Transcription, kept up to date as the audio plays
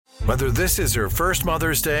Whether this is her first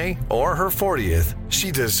Mother's Day or her 40th, she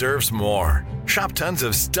deserves more. Shop tons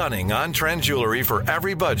of stunning on-trend jewelry for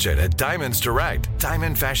every budget at Diamonds Direct.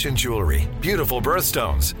 Diamond fashion jewelry, beautiful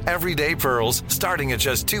birthstones, everyday pearls starting at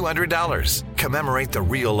just $200. Commemorate the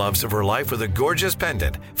real loves of her life with a gorgeous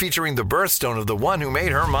pendant featuring the birthstone of the one who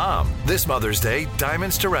made her mom. This Mother's Day,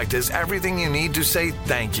 Diamonds Direct is everything you need to say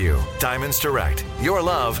thank you. Diamonds Direct, your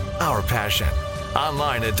love, our passion.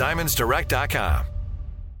 Online at diamondsdirect.com.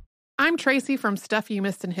 I'm Tracy from Stuff You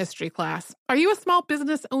Missed in History class. Are you a small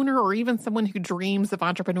business owner or even someone who dreams of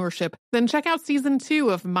entrepreneurship? Then check out Season 2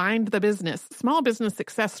 of Mind the Business, Small Business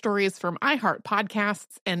Success Stories from iHeart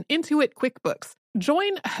Podcasts and Intuit QuickBooks.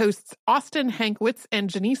 Join hosts Austin Hankwitz and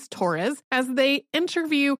Janice Torres as they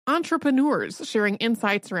interview entrepreneurs sharing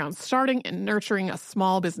insights around starting and nurturing a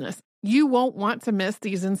small business. You won't want to miss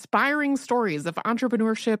these inspiring stories of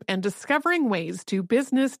entrepreneurship and discovering ways to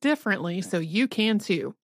business differently so you can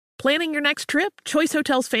too. Planning your next trip? Choice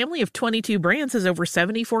Hotels' family of 22 brands has over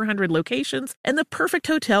 7,400 locations and the perfect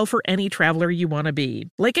hotel for any traveler you want to be.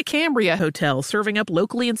 Like a Cambria Hotel, serving up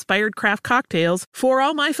locally inspired craft cocktails for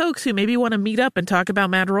all my folks who maybe want to meet up and talk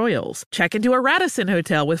about Mad Royals. Check into a Radisson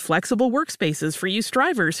Hotel with flexible workspaces for you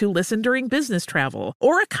strivers who listen during business travel.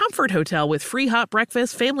 Or a Comfort Hotel with free hot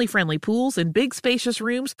breakfast, family-friendly pools, and big spacious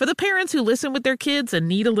rooms for the parents who listen with their kids and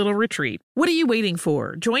need a little retreat. What are you waiting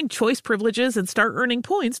for? Join Choice Privileges and start earning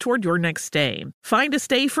points toward your next stay. Find a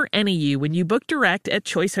stay for any you when you book direct at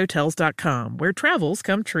choicehotels.com, where travels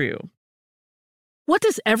come true. What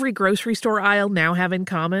does every grocery store aisle now have in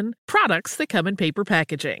common? Products that come in paper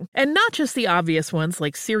packaging. And not just the obvious ones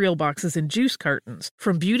like cereal boxes and juice cartons.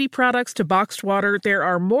 From beauty products to boxed water, there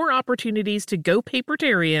are more opportunities to go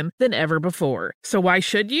papertarian than ever before. So why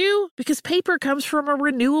should you? Because paper comes from a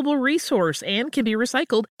renewable resource and can be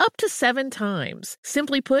recycled up to 7 times.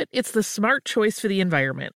 Simply put, it's the smart choice for the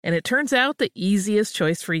environment. And it turns out the easiest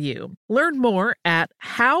choice for you. Learn more at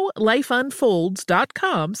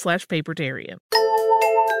howlifeunfolds.com/papertarian.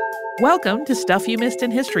 Welcome to Stuff You Missed in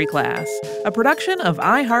History class, a production of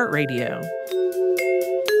iHeartRadio.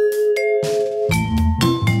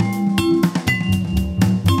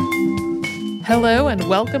 Hello and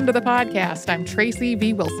welcome to the podcast. I'm Tracy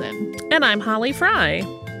V. Wilson. And I'm Holly Fry.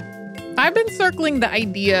 I've been circling the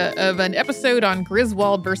idea of an episode on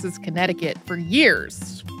Griswold versus Connecticut for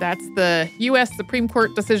years. That's the U.S. Supreme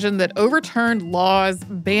Court decision that overturned laws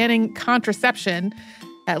banning contraception,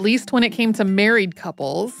 at least when it came to married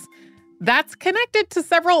couples. That's connected to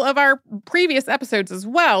several of our previous episodes as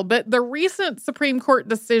well, but the recent Supreme Court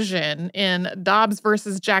decision in Dobbs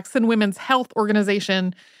versus Jackson Women's Health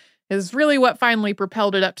Organization is really what finally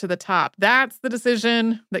propelled it up to the top. That's the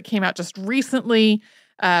decision that came out just recently,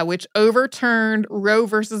 which overturned Roe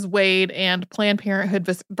versus Wade and Planned Parenthood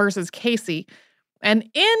versus Casey. And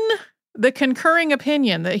in the concurring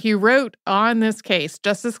opinion that he wrote on this case,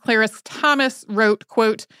 Justice Clarence Thomas wrote,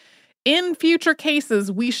 quote, "In future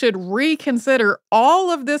cases, we should reconsider all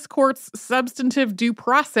of this court's substantive due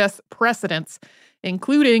process precedents,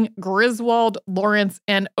 including Griswold, Lawrence,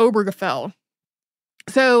 and Obergefell."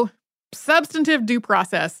 So, substantive due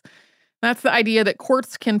process, that's the idea that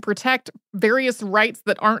courts can protect various rights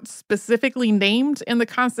that aren't specifically named in the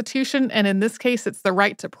Constitution, and in this case, it's the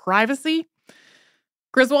right to privacy.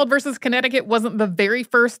 Griswold versus Connecticut wasn't the very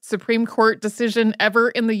first Supreme Court decision ever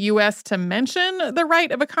in the U.S. to mention the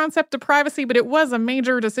right of a concept of privacy, but it was a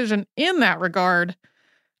major decision in that regard.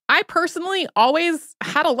 I personally always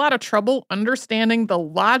had a lot of trouble understanding the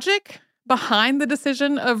logic behind the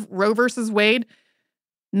decision of Roe versus Wade.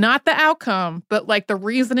 Not the outcome, but like the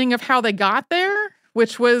reasoning of how they got there,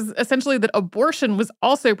 which was essentially that abortion was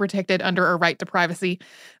also protected under a right to privacy.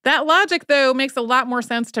 That logic, though, makes a lot more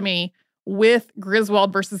sense to me with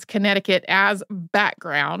Griswold versus Connecticut as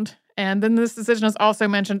background. And then this decision is also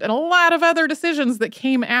mentioned in a lot of other decisions that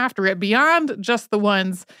came after it, beyond just the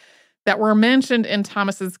ones that were mentioned in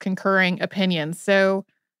Thomas's concurring opinion. So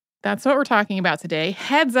that's what we're talking about today.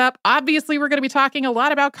 Heads up, obviously we're going to be talking a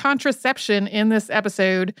lot about contraception in this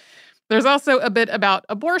episode. There's also a bit about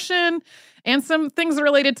abortion and some things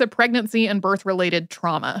related to pregnancy and birth-related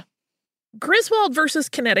trauma. Griswold versus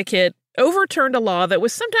Connecticut overturned a law that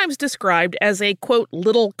was sometimes described as a, quote,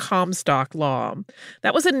 little Comstock law.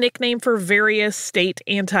 That was a nickname for various state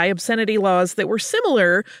anti-obscenity laws that were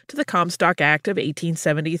similar to the Comstock Act of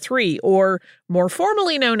 1873, or more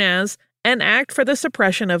formally known as an act for the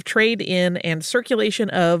suppression of trade in and circulation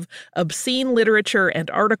of obscene literature and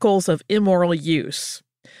articles of immoral use.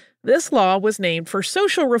 This law was named for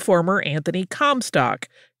social reformer Anthony Comstock,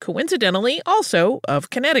 coincidentally also of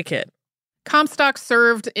Connecticut. Comstock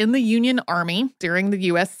served in the Union Army during the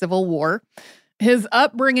U.S. Civil War. His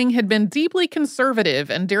upbringing had been deeply conservative,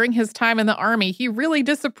 and during his time in the Army, he really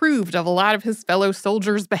disapproved of a lot of his fellow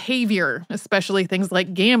soldiers' behavior, especially things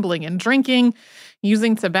like gambling and drinking,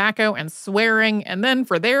 using tobacco and swearing. And then,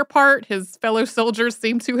 for their part, his fellow soldiers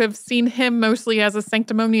seem to have seen him mostly as a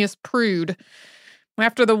sanctimonious prude.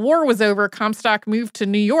 After the war was over, Comstock moved to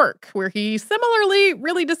New York, where he similarly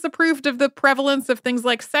really disapproved of the prevalence of things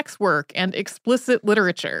like sex work and explicit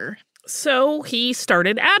literature. So he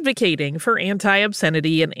started advocating for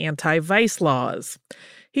anti-obscenity and anti-vice laws.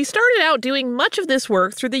 He started out doing much of this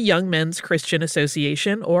work through the Young Men's Christian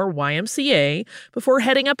Association, or YMCA, before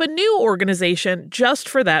heading up a new organization just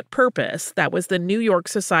for that purpose. That was the New York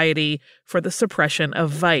Society for the Suppression of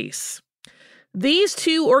Vice. These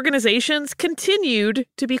two organizations continued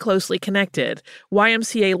to be closely connected.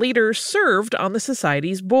 YMCA leaders served on the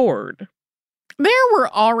society's board. There were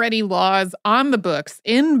already laws on the books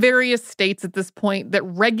in various states at this point that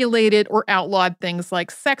regulated or outlawed things like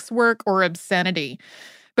sex work or obscenity.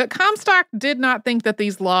 But Comstock did not think that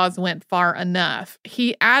these laws went far enough.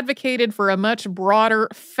 He advocated for a much broader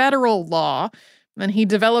federal law, and he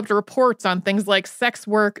developed reports on things like sex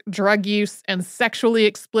work, drug use, and sexually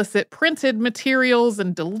explicit printed materials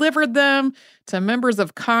and delivered them to members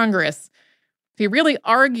of Congress. He really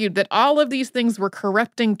argued that all of these things were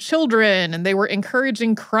corrupting children and they were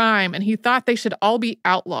encouraging crime, and he thought they should all be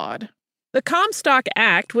outlawed. The Comstock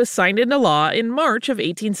Act was signed into law in March of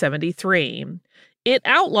 1873. It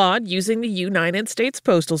outlawed using the United States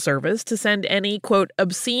Postal Service to send any, quote,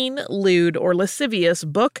 obscene, lewd, or lascivious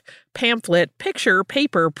book, pamphlet, picture,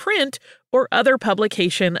 paper, print, or other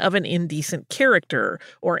publication of an indecent character,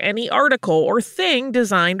 or any article or thing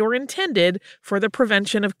designed or intended for the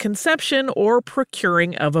prevention of conception or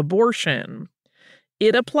procuring of abortion.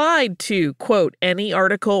 It applied to, quote, any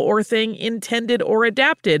article or thing intended or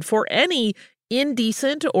adapted for any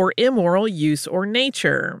indecent or immoral use or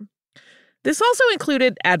nature. This also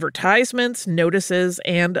included advertisements, notices,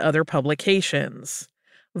 and other publications.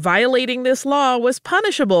 Violating this law was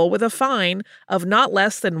punishable with a fine of not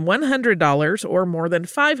less than $100 or more than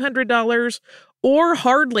 $500, or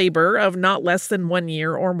hard labor of not less than 1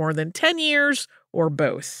 year or more than 10 years, or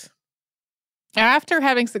both. After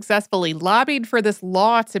having successfully lobbied for this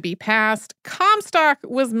law to be passed, Comstock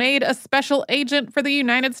was made a special agent for the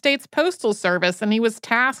United States Postal Service, and he was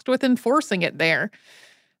tasked with enforcing it there.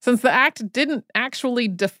 Since the act didn't actually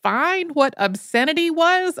define what obscenity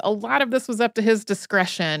was, a lot of this was up to his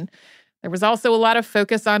discretion. There was also a lot of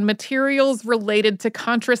focus on materials related to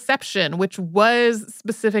contraception, which was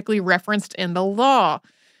specifically referenced in the law.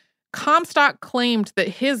 Comstock claimed that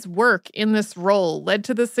his work in this role led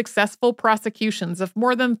to the successful prosecutions of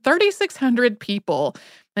more than 3,600 people,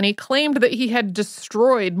 and he claimed that he had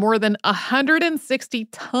destroyed more than 160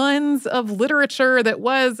 tons of literature that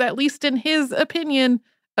was, at least in his opinion,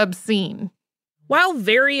 obscene. While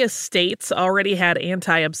various states already had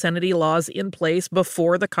anti-obscenity laws in place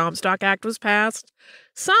before the Comstock Act was passed,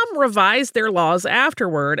 some revised their laws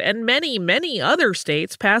afterward, and many other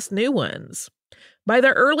states passed new ones. By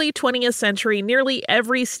the early 20th century, nearly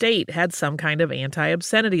every state had some kind of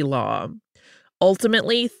anti-obscenity law.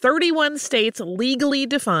 Ultimately, 31 states legally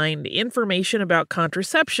defined information about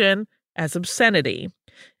contraception as obscenity,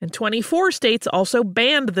 and 24 states also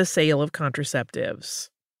banned the sale of contraceptives.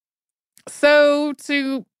 So,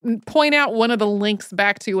 to point out one of the links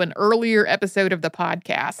back to an earlier episode of the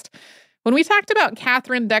podcast, when we talked about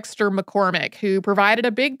Catherine Dexter McCormick, who provided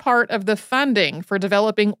a big part of the funding for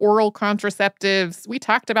developing oral contraceptives, we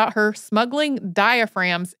talked about her smuggling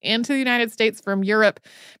diaphragms into the United States from Europe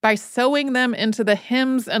by sewing them into the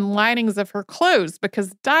hems and linings of her clothes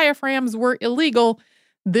because diaphragms were illegal.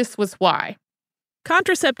 This was why.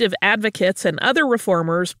 Contraceptive advocates and other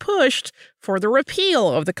reformers pushed for the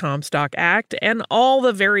repeal of the Comstock Act and all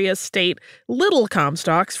the various state little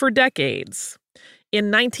Comstocks for decades. In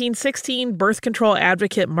 1916, birth control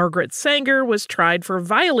advocate Margaret Sanger was tried for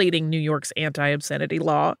violating New York's anti-obscenity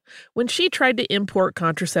law when she tried to import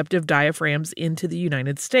contraceptive diaphragms into the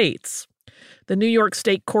United States. The New York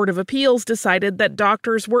State Court of Appeals decided that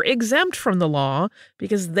doctors were exempt from the law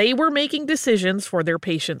because they were making decisions for their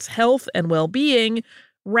patients' health and well-being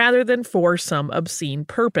rather than for some obscene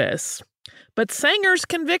purpose. But Sanger's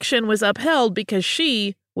conviction was upheld because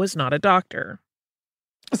she was not a doctor.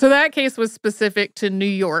 So that case was specific to New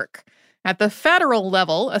York. At the federal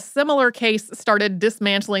level, a similar case started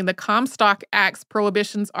dismantling the Comstock Act's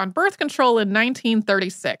prohibitions on birth control in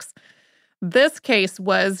 1936. This case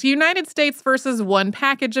was United States versus one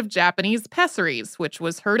package of Japanese pessaries, which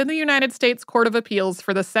was heard in the United States Court of Appeals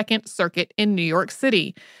for the Second Circuit in New York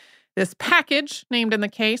City. This package, named in the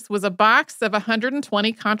case, was a box of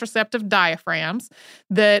 120 contraceptive diaphragms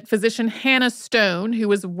that physician Hannah Stone, who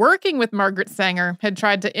was working with Margaret Sanger, had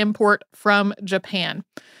tried to import from Japan.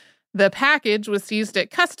 The package was seized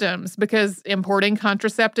at customs because importing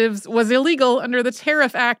contraceptives was illegal under the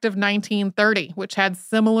Tariff Act of 1930, which had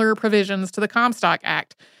similar provisions to the Comstock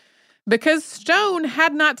Act. Because Stone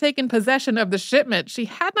had not taken possession of the shipment, she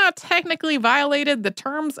had not technically violated the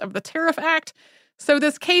terms of the Tariff Act, so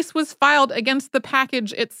this case was filed against the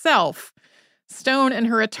package itself. Stone and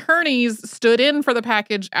her attorneys stood in for the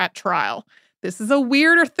package at trial. This is a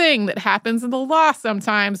weirder thing that happens in the law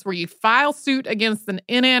sometimes, where you file suit against an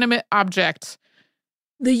inanimate object.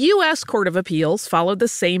 The U.S. Court of Appeals followed the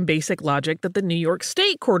same basic logic that the New York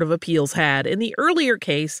State Court of Appeals had in the earlier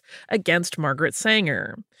case against Margaret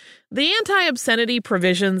Sanger. The anti-obscenity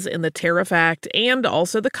provisions in the Tariff Act and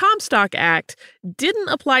also the Comstock Act didn't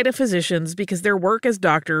apply to physicians because their work as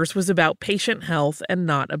doctors was about patient health and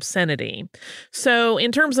not obscenity. So,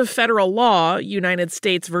 in terms of federal law, United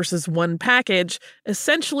States versus one package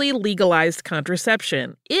essentially legalized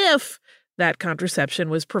contraception if that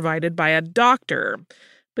contraception was provided by a doctor.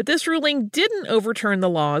 But this ruling didn't overturn the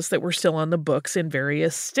laws that were still on the books in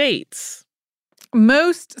various states.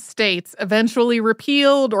 Most states eventually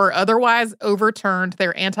repealed or otherwise overturned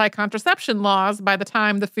their anti-contraception laws by the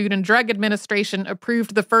time the Food and Drug Administration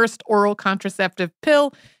approved the first oral contraceptive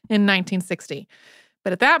pill in 1960.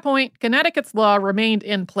 But at that point, Connecticut's law remained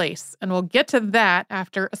in place, and we'll get to that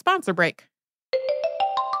after a sponsor break.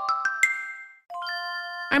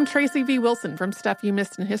 I'm Tracy V. Wilson from Stuff You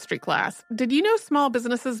Missed in History class. Did you know small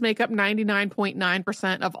businesses make up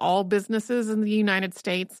 99.9% of all businesses in the United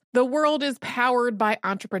States? The world is powered by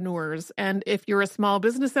entrepreneurs, and if you're a small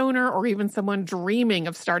business owner or even someone dreaming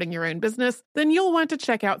of starting your own business, then you'll want to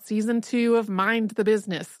check out Season 2 of Mind the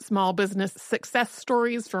Business, Small Business Success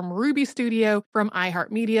Stories from Ruby Studio, from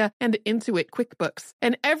iHeartMedia, and Intuit QuickBooks.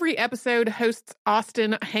 And every episode, hosts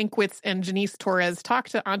Austin Hankwitz and Janice Torres talk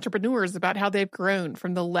to entrepreneurs about how they've grown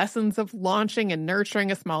from the lessons of launching and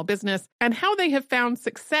nurturing a small business and how they have found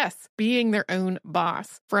success being their own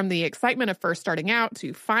boss. From the excitement of first starting out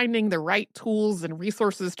to finding the right tools and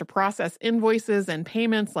resources to process invoices and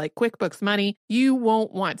payments like QuickBooks Money, you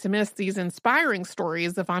won't want to miss these inspiring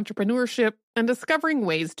stories of entrepreneurship and discovering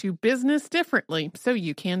ways to business differently so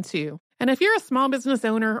you can too. And if you're a small business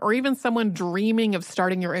owner or even someone dreaming of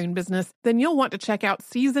starting your own business, then you'll want to check out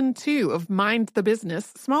Season 2 of Mind the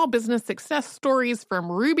Business, Small Business Success Stories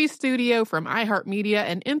from Ruby Studio, from iHeartMedia,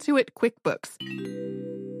 and Intuit QuickBooks.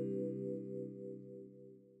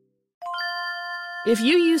 If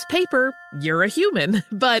you use paper, you're a human.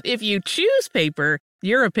 But if you choose paper,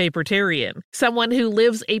 you're a papertarian, someone who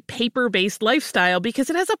lives a paper-based lifestyle because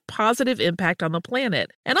it has a positive impact on the planet.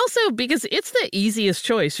 And also because it's the easiest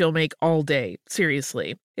choice you'll make all day.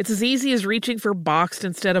 Seriously. It's as easy as reaching for boxed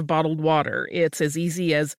instead of bottled water. It's as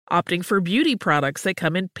easy as opting for beauty products that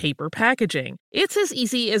come in paper packaging. It's as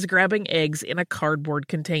easy as grabbing eggs in a cardboard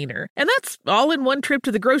container. And that's all in one trip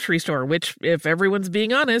to the grocery store, which, if everyone's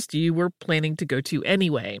being honest, you were planning to go to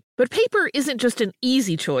anyway. But paper isn't just an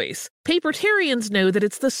easy choice. Papertarians know that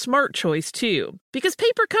it's the smart choice, too. Because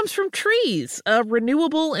paper comes from trees, a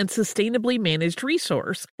renewable and sustainably managed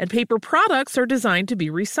resource. And paper products are designed to be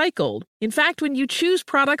recycled. In fact, when you choose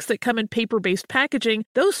products that come in paper-based packaging,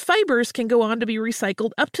 those fibers can go on to be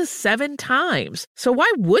recycled up to 7 times. So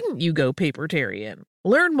why wouldn't you go papertarian?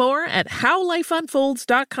 Learn more at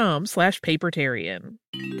howlifeunfolds.com/papertarian.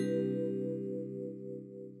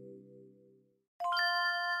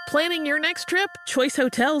 Planning your next trip? Choice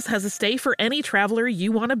Hotels has a stay for any traveler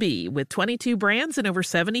you want to be, with 22 brands and over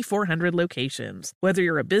 7,400 locations. Whether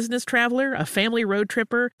you're a business traveler, a family road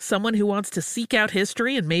tripper, someone who wants to seek out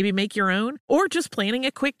history and maybe make your own, or just planning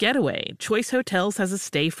a quick getaway, Choice Hotels has a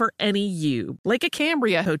stay for any you. Like a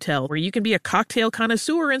Cambria Hotel, where you can be a cocktail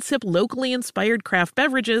connoisseur and sip locally inspired craft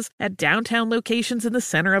beverages at downtown locations in the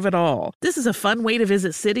center of it all. This is a fun way to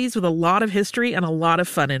visit cities with a lot of history and a lot of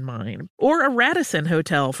fun in mind. Or a Radisson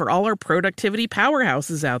Hotel for all our productivity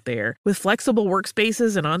powerhouses out there. With flexible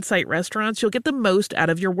workspaces and on-site restaurants, you'll get the most out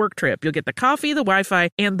of your work trip. You'll get the coffee, the Wi-Fi,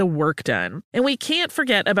 and the work done. And we can't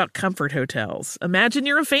forget about comfort hotels. Imagine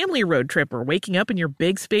you're a family road tripper, waking up in your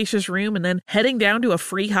big spacious room and then heading down to a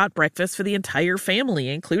free hot breakfast for the entire family,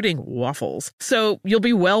 including waffles. So you'll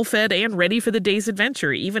be well fed and ready for the day's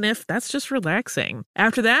adventure, even if that's just relaxing.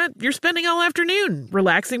 After that, you're spending all afternoon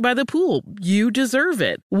relaxing by the pool. You deserve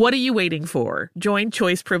it. What are you waiting for? Join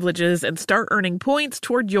Choice Privileges and start earning points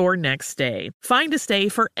toward your next stay. Find a stay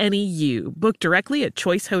for any you. Book directly at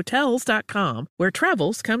choicehotels.com, where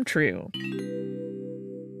travels come true.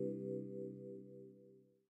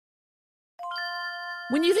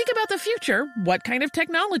 When you think about the future, what kind of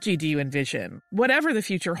technology do you envision? Whatever the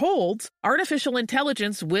future holds, artificial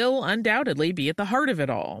intelligence will undoubtedly be at the heart of it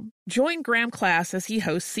all. Join Graham Class as he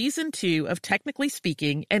hosts Season 2 of Technically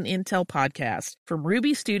Speaking, an Intel podcast from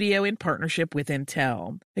Ruby Studio in partnership with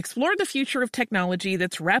Intel. Explore the future of technology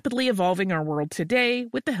that's rapidly evolving our world today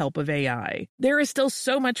with the help of AI. There is still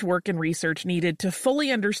so much work and research needed to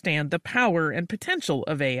fully understand the power and potential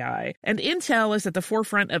of AI, and Intel is at the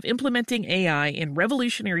forefront of implementing AI in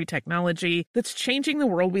revolutionary technology that's changing the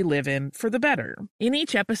world we live in for the better. In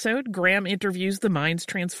each episode, Graham interviews the minds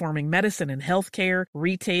transforming medicine and healthcare,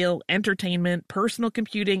 retail, entertainment, personal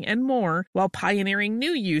computing, and more, while pioneering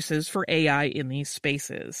new uses for AI in these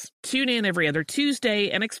spaces. Tune in every other Tuesday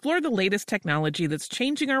and explore the latest technology that's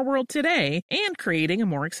changing our world today and creating a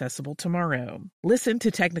more accessible tomorrow. Listen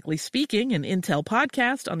to Technically Speaking, an Intel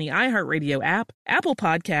podcast on the iHeartRadio app, Apple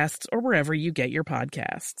Podcasts, or wherever you get your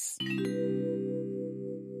podcasts.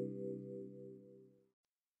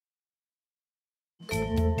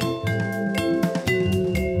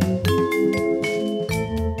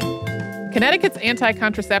 Connecticut's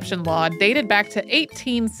anti-contraception law dated back to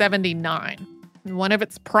 1879. One of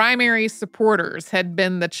its primary supporters had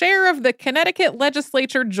been the chair of the Connecticut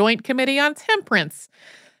Legislature Joint Committee on Temperance.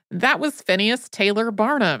 That was Phineas Taylor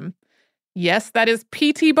Barnum. Yes, that is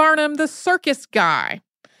P.T. Barnum, the circus guy.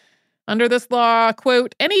 Under this law,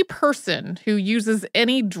 quote, any person who uses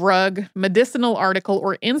any drug, medicinal article,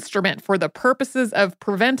 or instrument for the purposes of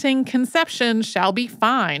preventing conception shall be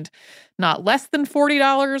fined not less than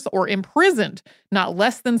 $40 or imprisoned not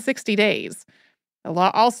less than 60 days. The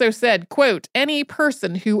law also said, quote, any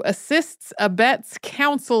person who assists, abets,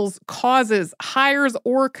 counsels, causes, hires,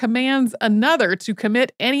 or commands another to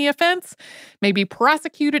commit any offense may be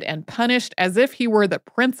prosecuted and punished as if he were the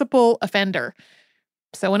principal offender.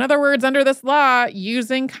 So in other words, under this law,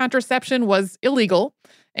 using contraception was illegal,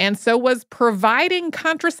 and so was providing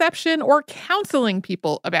contraception or counseling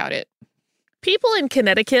people about it. People in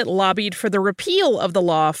Connecticut lobbied for the repeal of the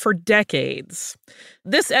law for decades.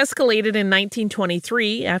 This escalated in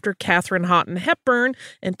 1923 after Katherine Houghton Hepburn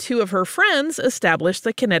and two of her friends established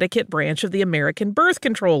the Connecticut branch of the American Birth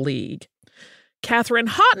Control League. Katherine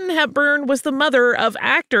Houghton Hepburn was the mother of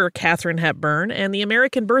actor Katharine Hepburn, and the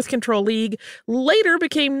American Birth Control League later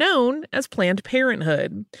became known as Planned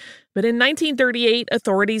Parenthood. But in 1938,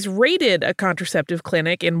 authorities raided a contraceptive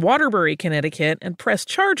clinic in Waterbury, Connecticut, and pressed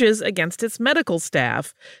charges against its medical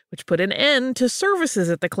staff, which put an end to services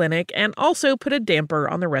at the clinic and also put a damper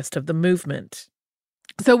on the rest of the movement.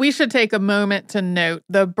 So we should take a moment to note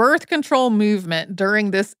the birth control movement during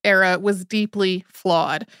this era was deeply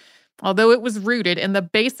flawed. Although it was rooted in the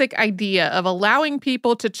basic idea of allowing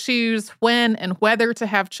people to choose when and whether to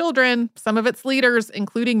have children, some of its leaders,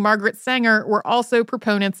 including Margaret Sanger, were also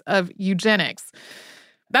proponents of eugenics.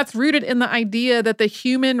 That's rooted in the idea that the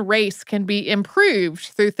human race can be improved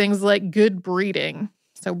through things like good breeding.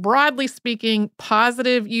 So broadly speaking,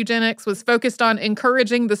 positive eugenics was focused on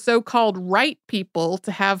encouraging the so-called right people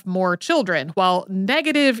to have more children, while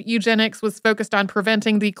negative eugenics was focused on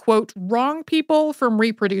preventing the, quote, wrong people from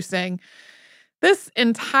reproducing. This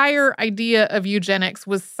entire idea of eugenics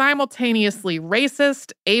was simultaneously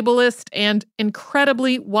racist, ableist, and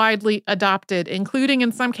incredibly widely adopted, including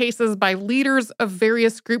in some cases by leaders of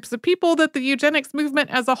various groups of people that the eugenics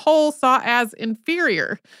movement as a whole saw as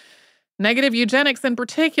inferior. Negative eugenics in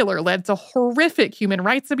particular led to horrific human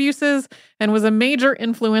rights abuses and was a major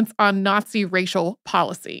influence on Nazi racial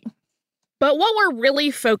policy. But what we're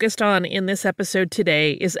really focused on in this episode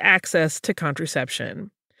today is access to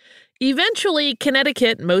contraception. Eventually,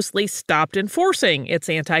 Connecticut mostly stopped enforcing its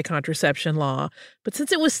anti-contraception law, but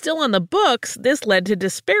since it was still on the books, this led to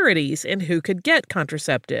disparities in who could get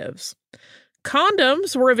contraceptives.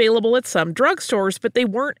 Condoms were available at some drugstores, but they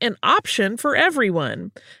weren't an option for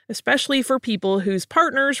everyone, especially for people whose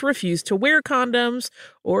partners refused to wear condoms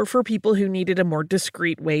or for people who needed a more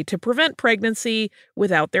discreet way to prevent pregnancy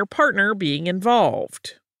without their partner being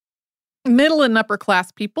involved. Middle and upper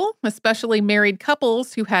class people, especially married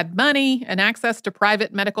couples who had money and access to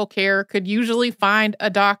private medical care, could usually find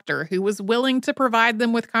a doctor who was willing to provide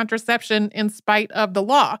them with contraception in spite of the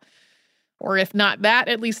law. Or if not that,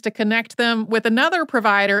 at least to connect them with another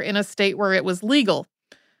provider in a state where it was legal.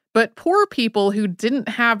 But poor people who didn't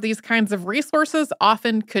have these kinds of resources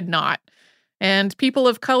often could not. And people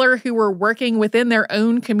of color who were working within their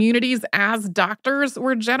own communities as doctors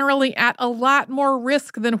were generally at a lot more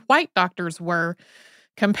risk than white doctors were.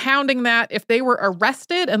 Compounding that, if they were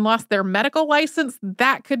arrested and lost their medical license,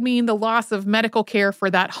 that could mean the loss of medical care for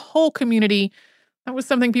that whole community. That was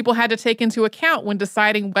something people had to take into account when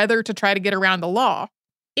deciding whether to try to get around the law.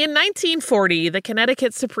 In 1940, the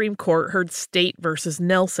Connecticut Supreme Court heard State versus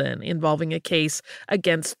Nelson, involving a case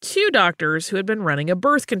against two doctors who had been running a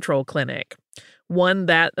birth control clinic, one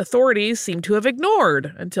that authorities seemed to have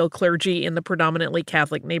ignored until clergy in the predominantly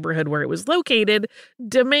Catholic neighborhood where it was located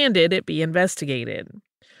demanded it be investigated.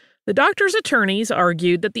 The doctors' attorneys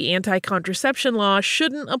argued that the anti-contraception law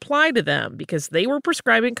shouldn't apply to them because they were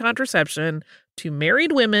prescribing contraception to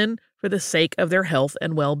married women for the sake of their health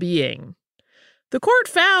and well-being. The court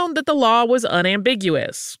found that the law was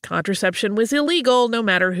unambiguous. Contraception was illegal no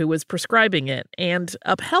matter who was prescribing it, and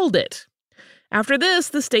upheld it. After this,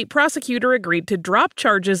 the state prosecutor agreed to drop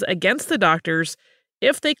charges against the doctors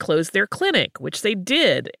if they closed their clinic, which they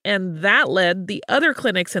did, and that led the other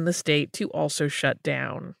clinics in the state to also shut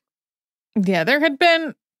down. Yeah,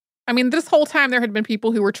 this whole time there had been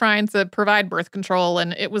people who were trying to provide birth control,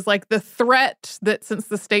 and it was like the threat that since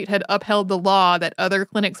the state had upheld the law that other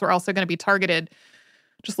clinics were also going to be targeted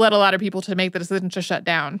just led a lot of people to make the decision to shut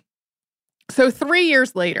down. So 3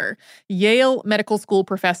 years later, Yale Medical School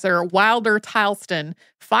professor Wilder Tileston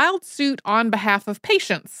filed suit on behalf of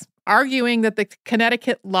patients, arguing that the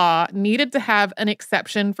Connecticut law needed to have an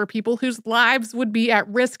exception for people whose lives would be at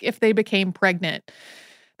risk if they became pregnant.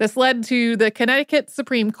 This led to the Connecticut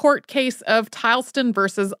Supreme Court case of Tileston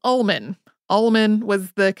versus Ullman. Ullman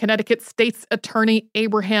was the Connecticut State's Attorney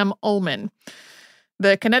Abraham Ullman.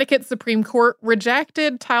 The Connecticut Supreme Court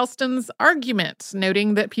rejected Tileston's argument,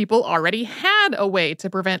 noting that people already had a way to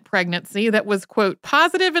prevent pregnancy that was, quote,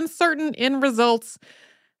 positive and certain in results.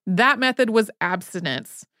 That method was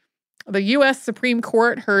abstinence. The U.S. Supreme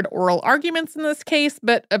Court heard oral arguments in this case,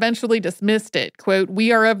 but eventually dismissed it. Quote,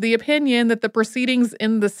 we are of the opinion that the proceedings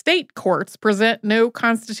in the state courts present no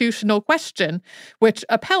constitutional question, which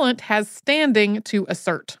appellant has standing to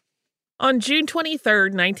assert. On June 23,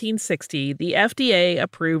 1960, the FDA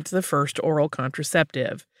approved the first oral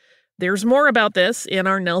contraceptive. There's more about this in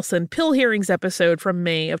our Nelson Pill Hearings episode from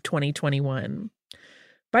May of 2021.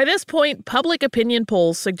 By this point, public opinion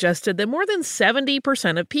polls suggested that more than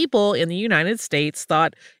 70% of people in the United States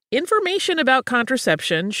thought information about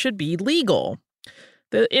contraception should be legal.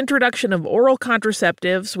 The introduction of oral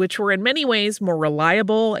contraceptives, which were in many ways more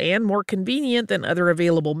reliable and more convenient than other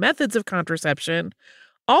available methods of contraception,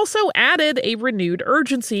 also added a renewed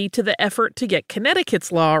urgency to the effort to get Connecticut's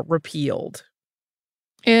law repealed.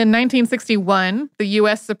 In 1961, the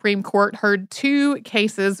U.S. Supreme Court heard two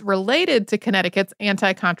cases related to Connecticut's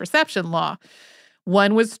anti-contraception law.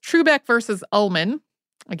 One was Trubeck versus Ullman.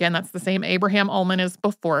 Again, that's the same Abraham Ullman as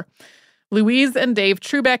before. Louise and Dave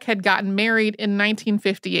Trubeck had gotten married in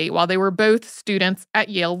 1958 while they were both students at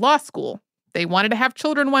Yale Law School. They wanted to have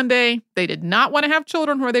children one day. They did not want to have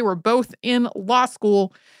children where they were both in law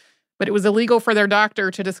school, but it was illegal for their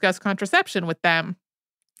doctor to discuss contraception with them.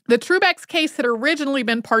 The Trubeck's case had originally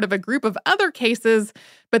been part of a group of other cases,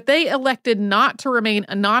 but they elected not to remain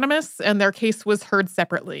anonymous, and their case was heard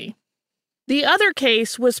separately. The other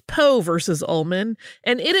case was Poe versus Ullman,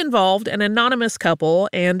 and it involved an anonymous couple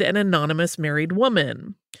and an anonymous married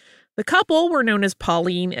woman. The couple were known as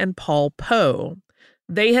Pauline and Paul Poe.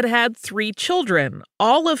 They had had 3 children,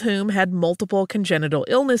 all of whom had multiple congenital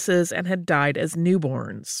illnesses and had died as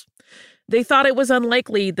newborns. They thought it was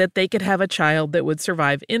unlikely that they could have a child that would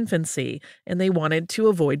survive infancy, and they wanted to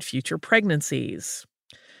avoid future pregnancies.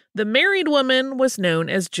 The married woman was known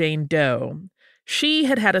as Jane Doe. She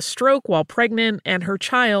had had a stroke while pregnant, and her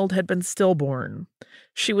child had been stillborn.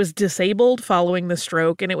 She was disabled following the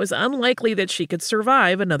stroke, and it was unlikely that she could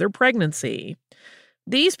survive another pregnancy.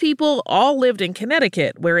 These people all lived in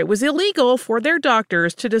Connecticut, where it was illegal for their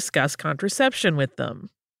doctors to discuss contraception with them.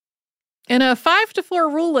 In a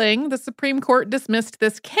 5-4 ruling, the Supreme Court dismissed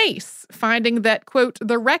this case, finding that, quote,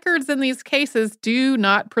 the records in these cases do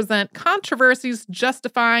not present controversies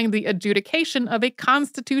justifying the adjudication of a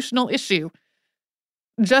constitutional issue.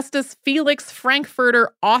 Justice Felix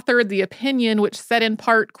Frankfurter authored the opinion, which said in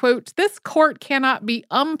part, quote, this court cannot be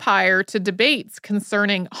umpire to debates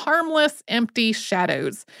concerning harmless, empty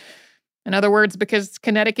shadows. In other words, because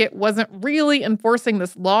Connecticut wasn't really enforcing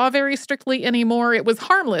this law very strictly anymore, it was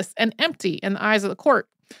harmless and empty in the eyes of the court.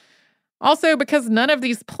 Also, because none of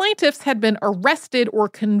these plaintiffs had been arrested or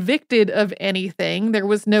convicted of anything, there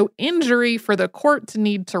was no injury for the court to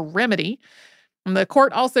need to remedy. And the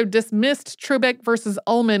court also dismissed Trubeck versus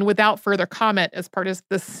Ullman without further comment as part of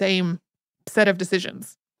the same set of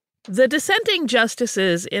decisions. The dissenting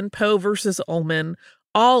justices in Poe versus Ullman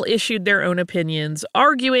all issued their own opinions,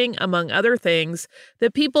 arguing, among other things,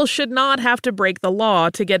 that people should not have to break the law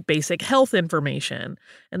to get basic health information,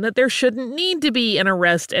 and that there shouldn't need to be an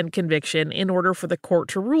arrest and conviction in order for the court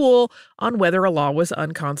to rule on whether a law was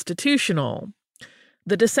unconstitutional.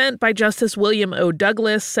 The dissent by Justice William O.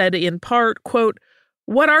 Douglas said in part, quote,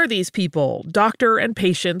 "What are these people, doctor and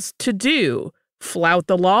patients, to do? Flout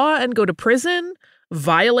the law and go to prison?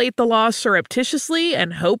 Violate the law surreptitiously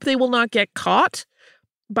and hope they will not get caught?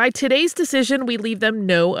 By today's decision, we leave them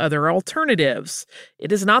no other alternatives.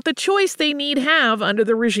 It is not the choice they need have under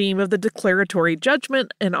the regime of the declaratory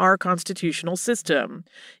judgment in our constitutional system.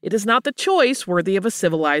 It is not the choice worthy of a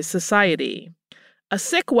civilized society. A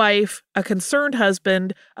sick wife, a concerned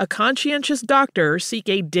husband, a conscientious doctor seek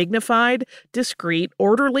a dignified, discreet,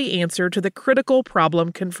 orderly answer to the critical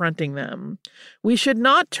problem confronting them. We should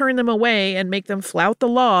not turn them away and make them flout the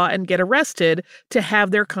law and get arrested to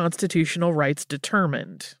have their constitutional rights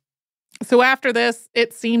determined." So after this,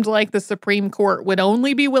 it seemed like the Supreme Court would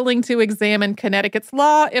only be willing to examine Connecticut's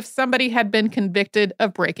law if somebody had been convicted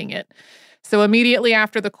of breaking it. So immediately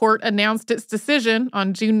after the court announced its decision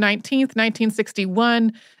on June 19th,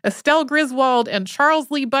 1961, Estelle Griswold and Charles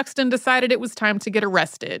Lee Buxton decided it was time to get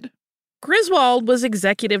arrested. Griswold was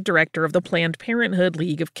executive director of the Planned Parenthood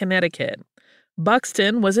League of Connecticut.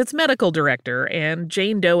 Buxton was its medical director, and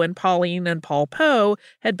Jane Doe and Pauline and Paul Poe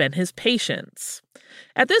had been his patients.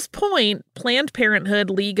 At this point, Planned Parenthood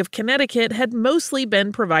League of Connecticut had mostly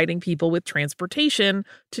been providing people with transportation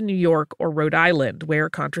to New York or Rhode Island, where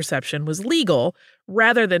contraception was legal,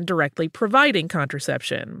 rather than directly providing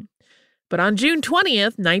contraception. But on June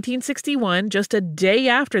 20th, 1961, just a day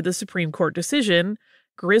after the Supreme Court decision,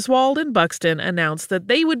 Griswold and Buxton announced that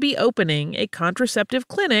they would be opening a contraceptive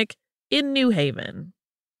clinic in New Haven.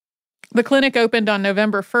 The clinic opened on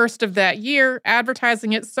November 1st of that year,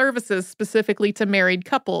 advertising its services specifically to married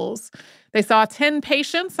couples. They saw 10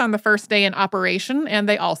 patients on the first day in operation, and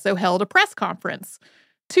they also held a press conference.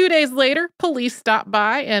 2 days later, police stopped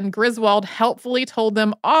by, and Griswold helpfully told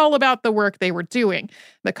them all about the work they were doing,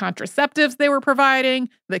 the contraceptives they were providing,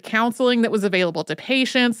 the counseling that was available to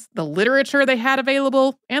patients, the literature they had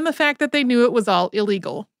available, and the fact that they knew it was all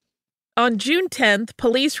illegal. On June 10th,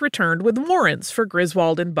 police returned with warrants for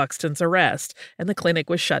Griswold and Buxton's arrest, and the clinic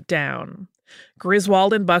was shut down.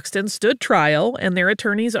 Griswold and Buxton stood trial, and their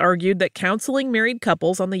attorneys argued that counseling married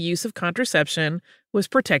couples on the use of contraception was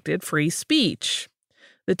protected free speech.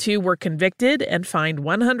 The two were convicted and fined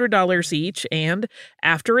 $100 each, and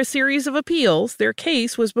after a series of appeals, their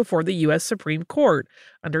case was before the U.S. Supreme Court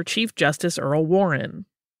under Chief Justice Earl Warren.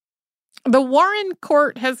 The Warren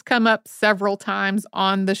Court has come up several times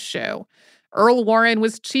on the show. Earl Warren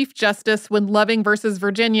was Chief Justice when Loving v.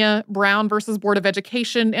 Virginia, Brown v. Board of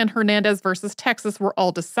Education, and Hernandez v. Texas were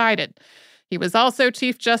all decided. He was also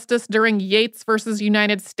Chief Justice during Yates v.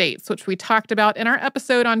 United States, which we talked about in our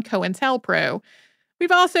episode on COINTELPRO.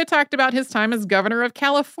 We've also talked about his time as governor of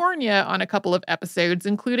California on a couple of episodes,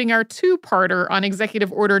 including our two-parter on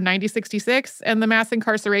Executive Order 9066 and the mass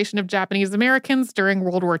incarceration of Japanese Americans during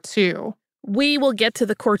World War II. We will get to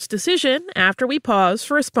the court's decision after we pause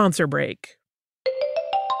for a sponsor break.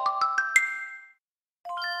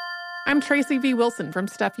 I'm Tracy V. Wilson from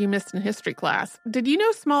Stuff You Missed in History Class. Did you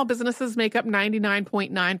know small businesses make up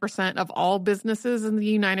 99.9% of all businesses in the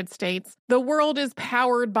United States? The world is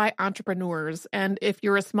powered by entrepreneurs, and if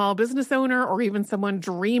you're a small business owner or even someone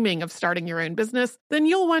dreaming of starting your own business, then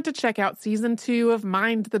you'll want to check out Season 2 of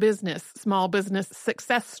Mind the Business, small business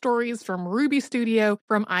success stories from Ruby Studio,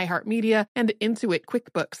 from iHeartMedia, and Intuit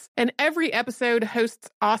QuickBooks. And every episode, hosts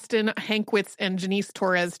Austin Hankwitz and Janice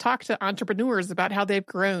Torres talk to entrepreneurs about how they've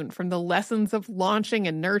grown from the lessons of launching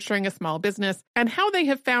and nurturing a small business and how they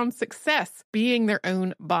have found success being their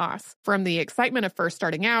own boss. From the excitement of first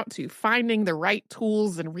starting out to finding the right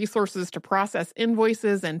tools and resources to process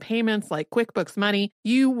invoices and payments like QuickBooks Money,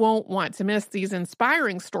 you won't want to miss these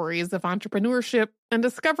inspiring stories of entrepreneurship and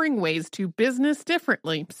discovering ways to business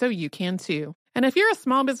differently so you can too. And if you're a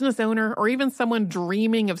small business owner or even someone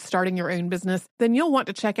dreaming of starting your own business, then you'll want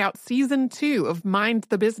to check out Season 2 of Mind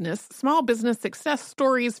the Business, small business success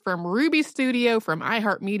stories from Ruby Studio, from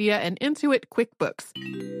iHeartMedia, and Intuit QuickBooks.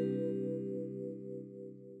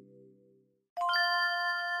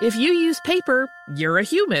 If you use paper, you're a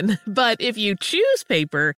human. But if you choose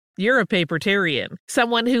paper, you're a papertarian,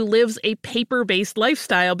 someone who lives a paper-based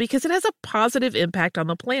lifestyle because it has a positive impact on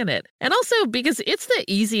the planet. And also because it's the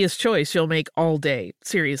easiest choice you'll make all day,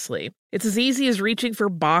 seriously. It's as easy as reaching for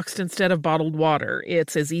boxed instead of bottled water.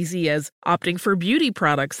 It's as easy as opting for beauty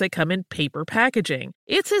products that come in paper packaging.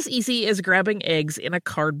 It's as easy as grabbing eggs in a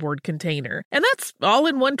cardboard container. And that's all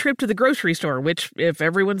in one trip to the grocery store, which, if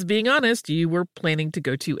everyone's being honest, you were planning to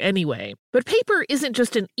go to anyway. But paper isn't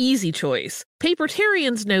just an easy choice.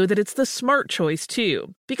 Papertarians know that it's the smart choice,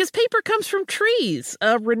 too. Because paper comes from trees,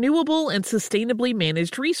 a renewable and sustainably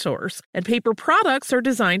managed resource. And paper products are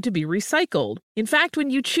designed to be recycled. In fact, when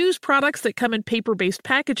you choose products that come in paper-based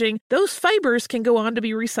packaging, those fibers can go on to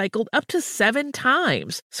be recycled up to 7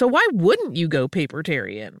 times. So why wouldn't you go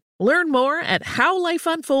papertarian? Learn more at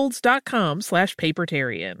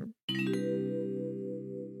howlifeunfolds.com/papertarian.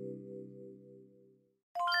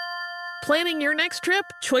 Planning your next trip?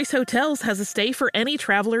 Choice Hotels has a stay for any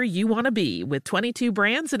traveler you want to be, with 22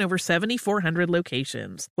 brands and over 7,400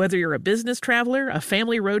 locations. Whether you're a business traveler, a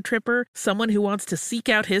family road tripper, someone who wants to seek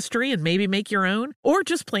out history and maybe make your own, or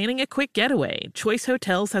just planning a quick getaway, Choice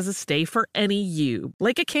Hotels has a stay for any you.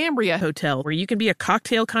 Like a Cambria Hotel, where you can be a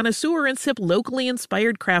cocktail connoisseur and sip locally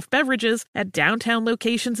inspired craft beverages at downtown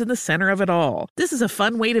locations in the center of it all. This is a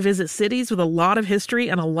fun way to visit cities with a lot of history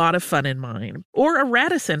and a lot of fun in mind. Or a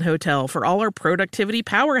Radisson Hotel for all our productivity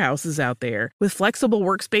powerhouses out there. With flexible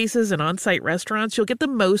workspaces and on-site restaurants, you'll get the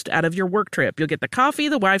most out of your work trip. You'll get the coffee,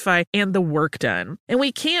 the Wi-Fi, and the work done. And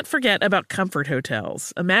we can't forget about comfort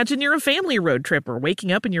hotels. Imagine you're a family road tripper,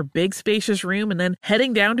 waking up in your big spacious room and then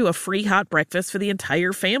heading down to a free hot breakfast for the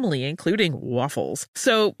entire family, including waffles.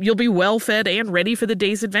 So you'll be well fed and ready for the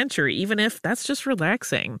day's adventure, even if that's just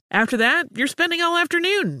relaxing. After that, you're spending all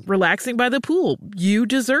afternoon relaxing by the pool. You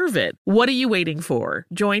deserve it. What are you waiting for?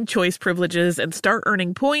 Join Choice Privileges and start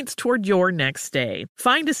earning points toward your next stay.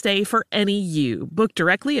 Find a stay for any you. Book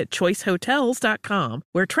directly at choicehotels.com,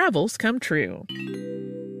 where travels come true.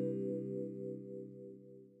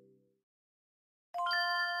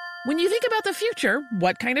 When you think about the future,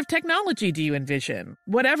 what kind of technology do you envision?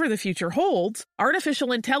 Whatever the future holds,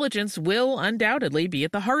 artificial intelligence will undoubtedly be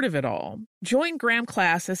at the heart of it all. Join Graham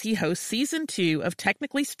Class as he hosts Season 2 of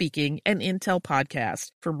Technically Speaking, an Intel podcast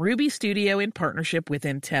from Ruby Studio in partnership with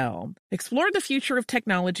Intel. Explore the future of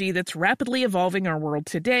technology that's rapidly evolving our world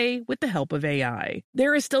today with the help of AI.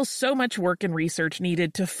 There is still so much work and research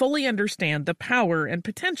needed to fully understand the power and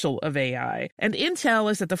potential of AI, and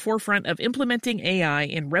Intel is at the forefront of implementing AI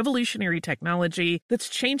in revolutionary technology that's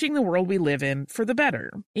changing the world we live in for the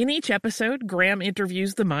better. In each episode, Graham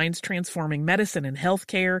interviews the minds transforming medicine and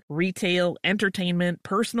healthcare, retail, entertainment,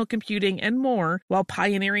 personal computing, and more, while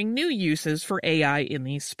pioneering new uses for AI in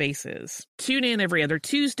these spaces. Tune in every other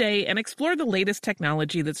Tuesday and explore the latest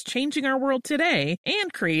technology that's changing our world today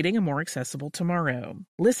and creating a more accessible tomorrow.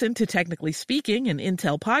 Listen to Technically Speaking, an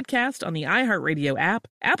Intel podcast on the iHeartRadio app,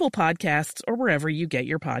 Apple Podcasts, or wherever you get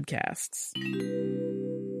your podcasts.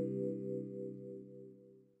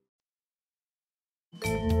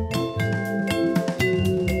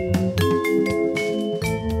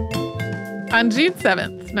 On June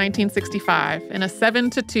 7th, 1965, in a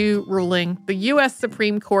 7-2 ruling, the U.S.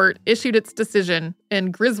 Supreme Court issued its decision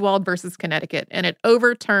in Griswold versus Connecticut, and it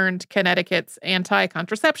overturned Connecticut's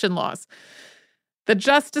anti-contraception laws. The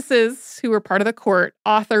justices who were part of the court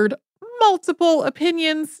authored multiple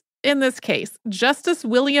opinions in this case. Justice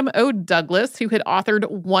William O. Douglas, who had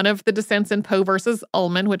authored one of the dissents in Poe versus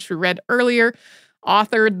Ullman, which we read earlier,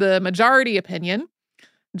 authored the majority opinion.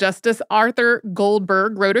 Justice Arthur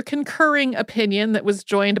Goldberg wrote a concurring opinion that was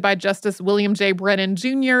joined by Justice William J. Brennan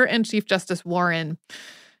Jr. and Chief Justice Warren.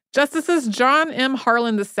 Justices John M.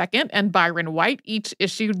 Harlan II and Byron White each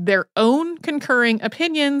issued their own concurring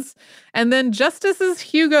opinions, and then Justices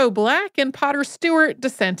Hugo Black and Potter Stewart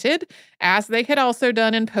dissented, as they had also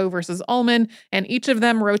done in Poe versus Ullman, and each of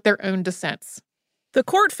them wrote their own dissents. The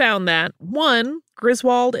court found that, 1,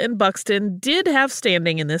 Griswold and Buxton did have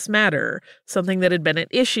standing in this matter, something that had been at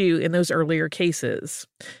issue in those earlier cases.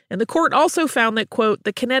 And the court also found that, quote,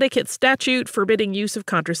 the Connecticut statute forbidding use of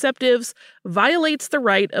contraceptives violates the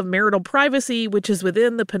right of marital privacy, which is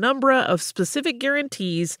within the penumbra of specific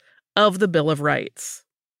guarantees of the Bill of Rights.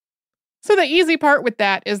 So the easy part with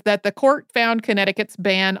that is that the court found Connecticut's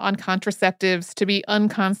ban on contraceptives to be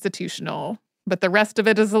unconstitutional. But the rest of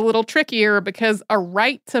it is a little trickier because a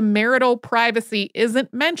right to marital privacy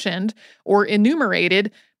isn't mentioned or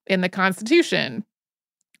enumerated in the Constitution.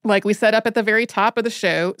 Like we set up at the very top of the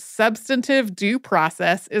show, substantive due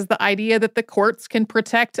process is the idea that the courts can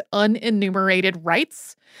protect unenumerated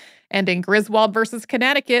rights. And in Griswold versus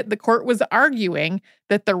Connecticut, the court was arguing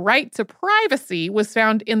that the right to privacy was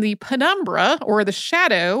found in the penumbra or the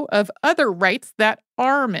shadow of other rights that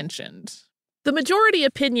are mentioned. The majority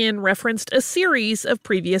opinion referenced a series of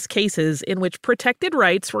previous cases in which protected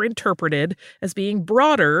rights were interpreted as being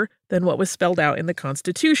broader than what was spelled out in the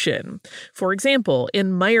Constitution. For example,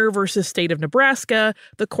 in Meyer v. State of Nebraska,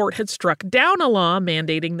 the court had struck down a law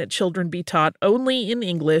mandating that children be taught only in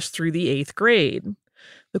English through the 8th grade.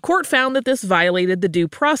 The court found that this violated the Due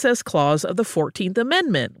Process Clause of the 14th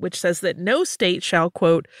Amendment, which says that no state shall,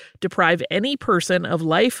 quote, deprive any person of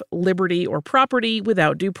life, liberty, or property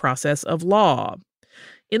without due process of law.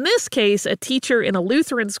 In this case, a teacher in a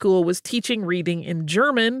Lutheran school was teaching reading in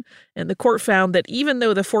German, and the court found that even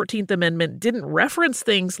though the 14th Amendment didn't reference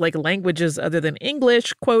things like languages other than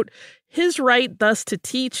English, quote, his right thus to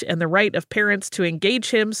teach and the right of parents to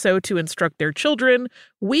engage him so to instruct their children,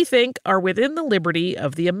 we think are within the liberty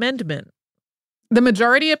of the amendment. The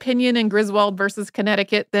majority opinion in Griswold versus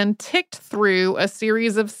Connecticut then ticked through a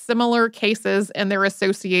series of similar cases and their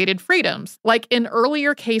associated freedoms. Like in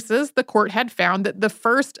earlier cases, the court had found that the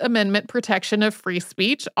First Amendment protection of free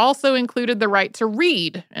speech also included the right to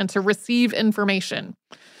read and to receive information.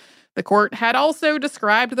 The court had also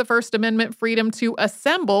described the First Amendment freedom to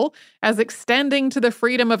assemble as extending to the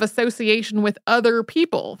freedom of association with other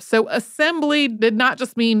people. So assembly did not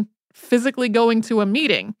just mean physically going to a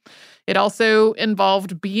meeting. It also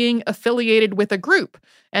involved being affiliated with a group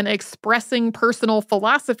and expressing personal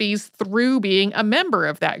philosophies through being a member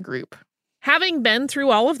of that group. Having been through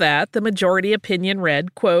all of that, the majority opinion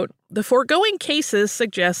read, quote, the foregoing cases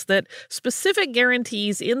suggest that specific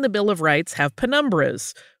guarantees in the Bill of Rights have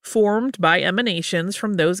penumbras, formed by emanations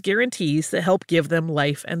from those guarantees that help give them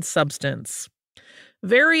life and substance.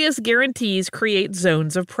 Various guarantees create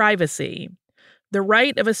zones of privacy. The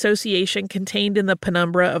right of association contained in the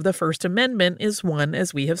penumbra of the First Amendment is one,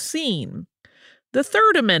 as we have seen. The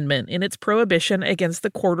Third Amendment, in its prohibition against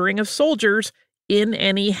the quartering of soldiers in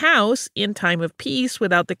any house in time of peace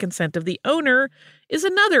without the consent of the owner, is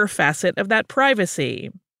another facet of that privacy.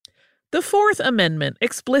 The Fourth Amendment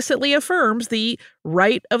explicitly affirms the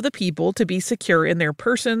right of the people to be secure in their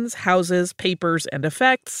persons, houses, papers, and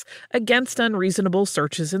effects against unreasonable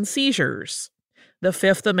searches and seizures. The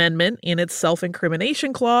Fifth Amendment, in its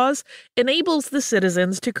self-incrimination clause, enables the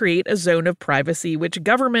citizens to create a zone of privacy which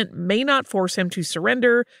government may not force him to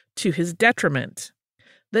surrender to his detriment.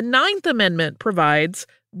 The Ninth Amendment provides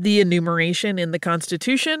the enumeration in the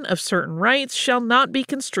Constitution of certain rights shall not be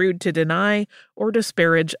construed to deny or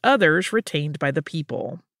disparage others retained by the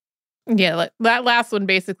people. Yeah, that last one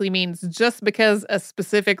basically means just because a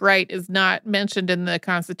specific right is not mentioned in the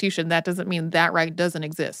Constitution, that doesn't mean that right doesn't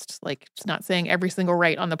exist. Like, it's not saying every single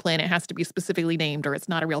right on the planet has to be specifically named or it's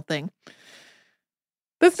not a real thing.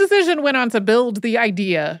 This decision went on to build the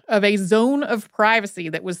idea of a zone of privacy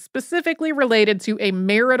that was specifically related to a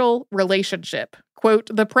marital relationship. Quote,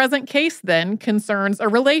 the present case then concerns a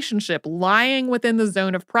relationship lying within the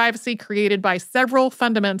zone of privacy created by several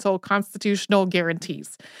fundamental constitutional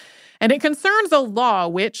guarantees. And it concerns a law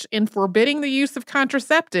which, in forbidding the use of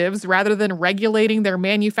contraceptives rather than regulating their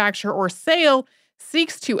manufacture or sale,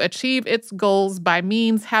 seeks to achieve its goals by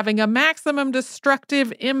means having a maximum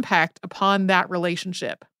destructive impact upon that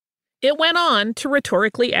relationship. It went on to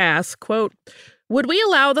rhetorically ask, quote, would we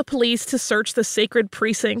allow the police to search the sacred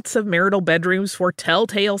precincts of marital bedrooms for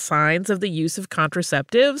telltale signs of the use of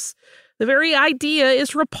contraceptives? The very idea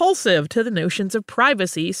is repulsive to the notions of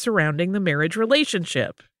privacy surrounding the marriage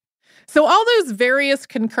relationship. So all those various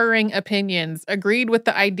concurring opinions agreed with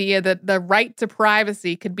the idea that the right to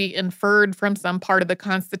privacy could be inferred from some part of the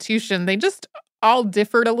Constitution. They just all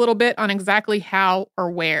differed a little bit on exactly how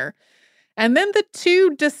or where. And then the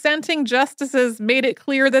two dissenting justices made it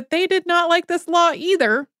clear that they did not like this law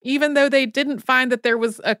either, even though they didn't find that there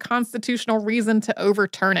was a constitutional reason to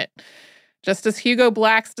overturn it. Justice Hugo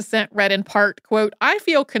Black's dissent read in part, quote, I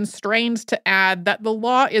feel constrained to add that the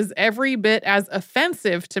law is every bit as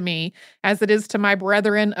offensive to me as it is to my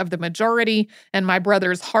brethren of the majority and my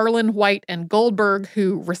brothers Harlan, White, and Goldberg,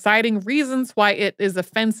 who, reciting reasons why it is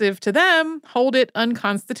offensive to them, hold it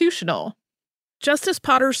unconstitutional. Justice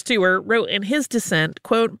Potter Stewart wrote in his dissent,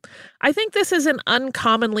 quote, I think this is an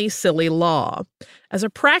uncommonly silly law. As a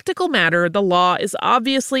practical matter, the law is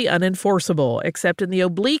obviously unenforceable, except in the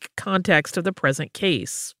oblique context of the present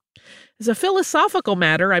case. As a philosophical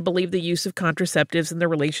matter, I believe the use of contraceptives in the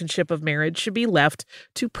relationship of marriage should be left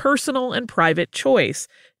to personal and private choice,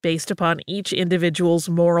 based upon each individual's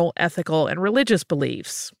moral, ethical, and religious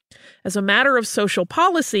beliefs. As a matter of social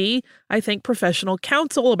policy, I think professional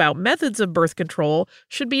counsel about methods of birth control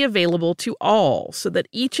should be available to all so that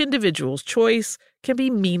each individual's choice can be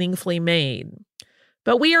meaningfully made.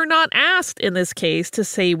 But we are not asked in this case to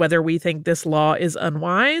say whether we think this law is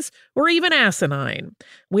unwise or even asinine.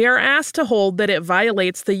 We are asked to hold that it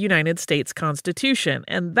violates the United States Constitution,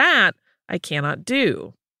 and that I cannot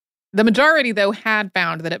do. The majority, though, had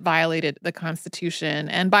found that it violated the Constitution,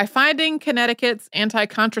 and by finding Connecticut's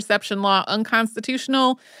anti-contraception law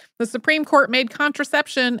unconstitutional, the Supreme Court made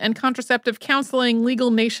contraception and contraceptive counseling legal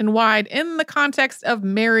nationwide in the context of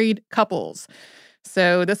married couples.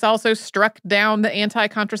 So this also struck down the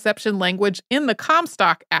anti-contraception language in the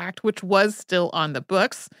Comstock Act, which was still on the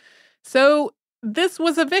books. So this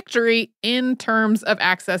was a victory in terms of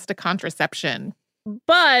access to contraception.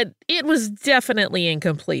 But it was definitely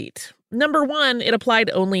incomplete. Number one, it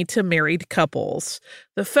applied only to married couples.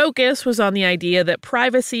 The focus was on the idea that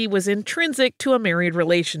privacy was intrinsic to a married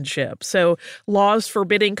relationship, so laws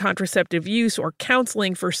forbidding contraceptive use or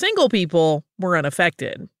counseling for single people were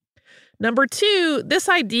unaffected. Number two, this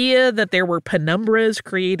idea that there were penumbras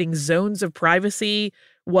creating zones of privacy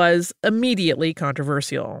was immediately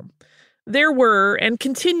controversial. There were, and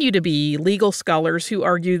continue to be, legal scholars who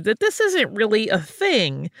argued that this isn't really a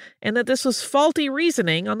thing and that this was faulty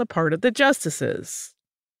reasoning on the part of the justices.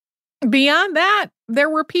 Beyond that, there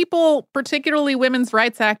were people, particularly women's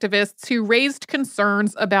rights activists, who raised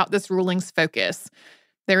concerns about this ruling's focus.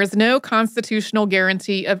 There is no constitutional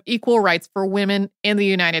guarantee of equal rights for women in the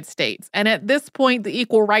United States. And at this point, the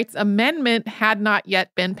Equal Rights Amendment had not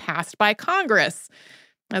yet been passed by Congress.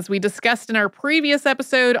 As we discussed in our previous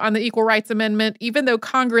episode on the Equal Rights Amendment, even though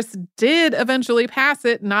Congress did eventually pass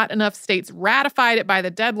it, not enough states ratified it by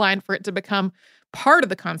the deadline for it to become part of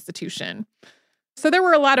the Constitution. So there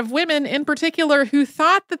were a lot of women in particular who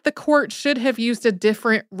thought that the court should have used a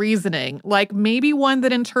different reasoning, like maybe one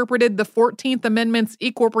that interpreted the 14th Amendment's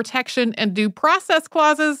equal protection and due process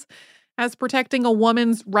clauses as protecting a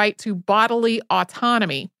woman's right to bodily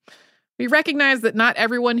autonomy. We recognize that not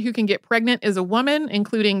everyone who can get pregnant is a woman,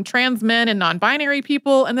 including trans men and non-binary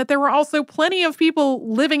people, and that there were also plenty of people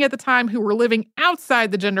living at the time who were living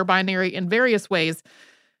outside the gender binary in various ways.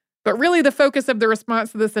 But really, the focus of the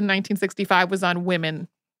response to this in 1965 was on women.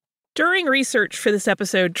 During research for this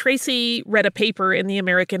episode, Tracy read a paper in the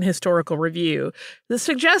American Historical Review that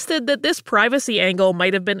suggested that this privacy angle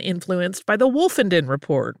might have been influenced by the Wolfenden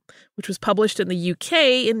Report, which was published in the UK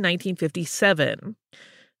in 1957.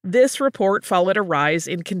 This report followed a rise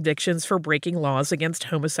in convictions for breaking laws against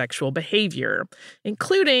homosexual behavior,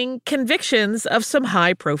 including convictions of some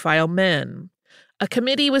high-profile men. A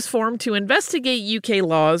committee was formed to investigate UK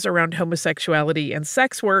laws around homosexuality and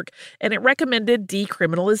sex work, and it recommended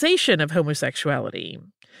decriminalization of homosexuality.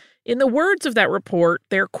 In the words of that report,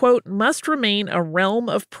 there, quote, must remain a realm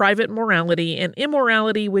of private morality and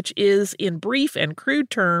immorality which is, in brief and crude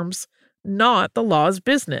terms, not the law's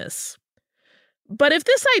business. But if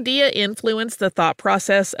this idea influenced the thought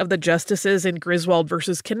process of the justices in Griswold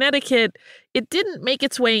versus Connecticut, it didn't make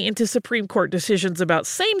its way into Supreme Court decisions about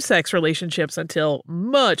same-sex relationships until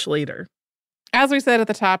much later. As we said at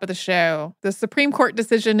the top of the show, the Supreme Court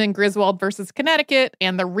decision in Griswold versus Connecticut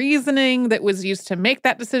and the reasoning that was used to make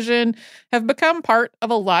that decision have become part of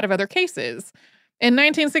a lot of other cases. In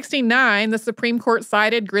 1969, the Supreme Court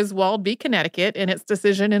cited Griswold v. Connecticut in its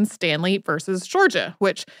decision in Stanley versus Georgia,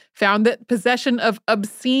 which found that possession of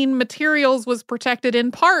obscene materials was protected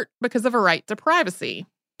in part because of a right to privacy.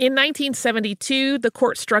 In 1972, the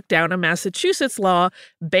court struck down a Massachusetts law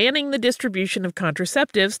banning the distribution of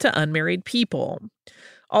contraceptives to unmarried people.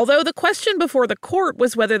 Although the question before the court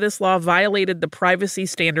was whether this law violated the privacy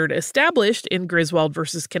standard established in Griswold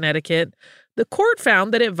versus Connecticut, the court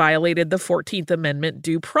found that it violated the 14th Amendment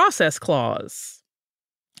due process clause.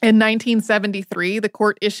 In 1973, the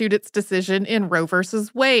court issued its decision in Roe v.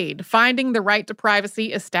 Wade, finding the right to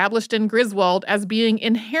privacy established in Griswold as being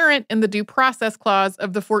inherent in the due process clause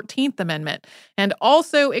of the 14th Amendment, and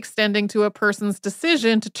also extending to a person's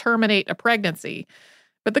decision to terminate a pregnancy.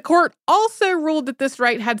 But the court also ruled that this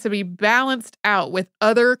right had to be balanced out with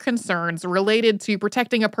other concerns related to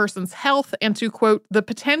protecting a person's health and to, quote, the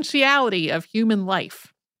potentiality of human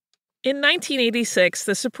life. In 1986,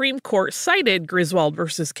 the Supreme Court cited Griswold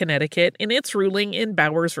versus Connecticut in its ruling in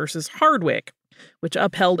Bowers versus Hardwick, which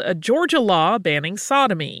upheld a Georgia law banning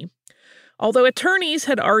sodomy. Although attorneys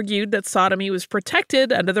had argued that sodomy was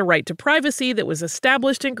protected under the right to privacy that was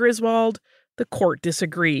established in Griswold, the court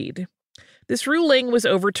disagreed. This ruling was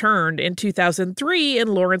overturned in 2003 in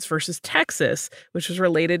Lawrence versus Texas, which was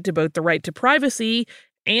related to both the right to privacy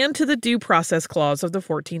and to the due process clause of the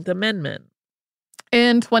 14th Amendment.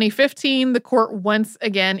 In 2015, the court once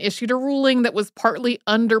again issued a ruling that was partly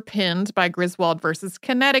underpinned by Griswold versus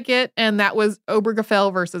Connecticut, and that was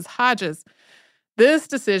Obergefell versus Hodges. This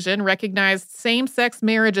decision recognized same-sex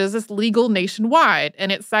marriages as legal nationwide,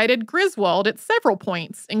 and it cited Griswold at several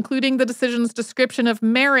points, including the decision's description of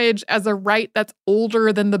marriage as a right that's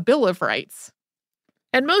older than the Bill of Rights.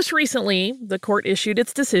 And most recently, the court issued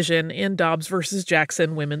its decision in Dobbs v.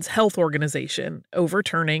 Jackson Women's Health Organization,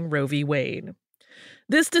 overturning Roe v. Wade.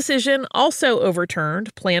 This decision also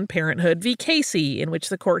overturned Planned Parenthood v. Casey, in which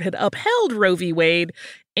the court had upheld Roe v. Wade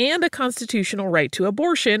and a constitutional right to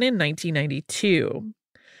abortion in 1992.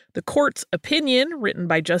 The court's opinion, written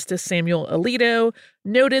by Justice Samuel Alito,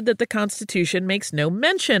 noted that the Constitution makes no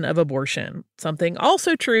mention of abortion, something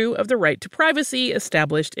also true of the right to privacy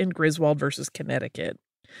established in Griswold v. Connecticut.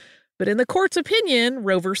 But in the court's opinion,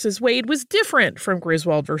 Roe v. Wade was different from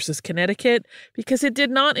Griswold v. Connecticut because it did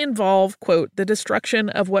not involve, quote, the destruction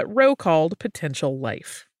of what Roe called potential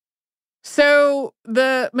life. So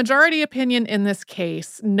the majority opinion in this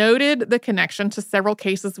case noted the connection to several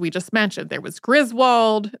cases we just mentioned. There was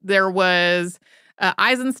Griswold, there was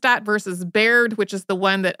Eisenstadt versus Baird, which is the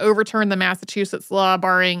one that overturned the Massachusetts law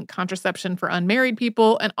barring contraception for unmarried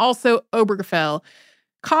people, and also Obergefell,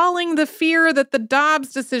 calling the fear that the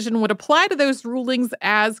Dobbs decision would apply to those rulings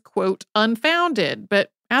as, quote, unfounded.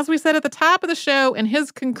 But as we said at the top of the show, in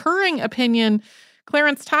his concurring opinion,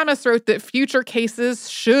 Clarence Thomas wrote that future cases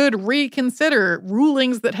should reconsider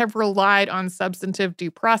rulings that have relied on substantive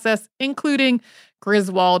due process, including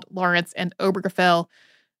Griswold, Lawrence, and Obergefell.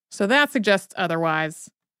 So that suggests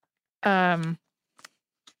otherwise. That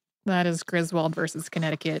is Griswold versus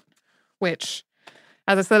Connecticut, which,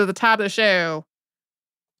 as I said at the top of the show,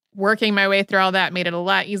 working my way through all that made it a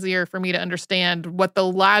lot easier for me to understand what the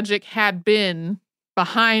logic had been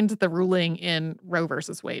behind the ruling in Roe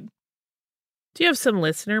versus Wade. Do you have some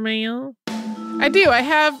listener mail? I do. I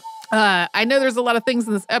have. I know there's a lot of things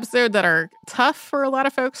in this episode that are tough for a lot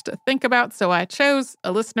of folks to think about, so I chose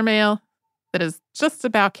a listener mail that is just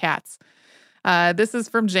about cats. This is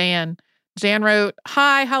from Jan. Jan wrote,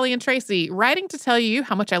 "Hi, Holly and Tracy. Writing to tell you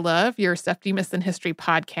how much I love your Stuff You Missed in History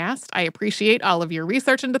podcast. I appreciate all of your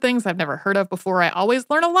research into things I've never heard of before. I always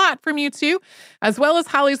learn a lot from you two, as well as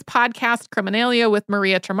Holly's podcast, Criminalia, with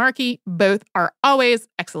Maria Tremarchi. Both are always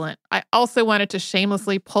excellent. I also wanted to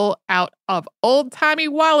shamelessly pull out of old-timey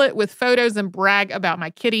wallet with photos and brag about my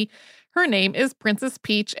kitty. Her name is Princess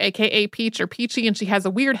Peach, a.k.a. Peach or Peachy, and she has a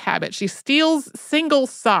weird habit. She steals single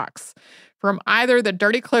socks from either the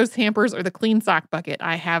dirty clothes hampers or the clean sock bucket.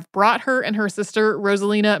 I have brought her and her sister,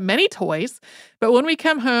 Rosalina, many toys, but when we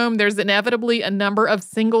come home, there's inevitably a number of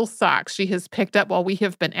single socks she has picked up while we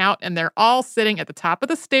have been out, and they're all sitting at the top of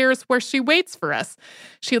the stairs where she waits for us.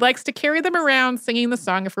 She likes to carry them around singing the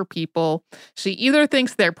song of her people. She either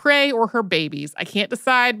thinks they're prey or her babies. I can't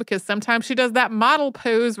decide because sometimes she does that model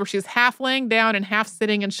pose where she's half laying down and half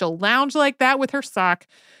sitting, and she'll lounge like that with her sock.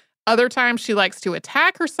 Other times she likes to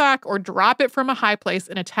attack her sock or drop it from a high place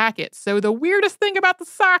and attack it. So the weirdest thing about the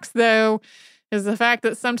socks, though, is the fact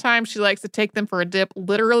that sometimes she likes to take them for a dip.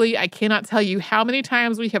 Literally, I cannot tell you how many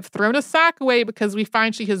times we have thrown a sock away because we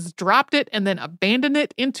find she has dropped it and then abandoned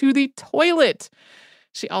it into the toilet.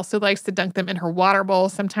 She also likes to dunk them in her water bowl.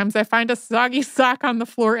 Sometimes I find a soggy sock on the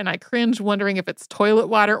floor and I cringe, wondering if it's toilet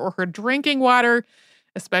water or her drinking water,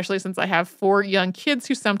 especially since I have 4 young kids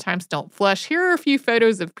who sometimes don't flush. Here are a few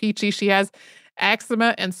photos of Peachy. She has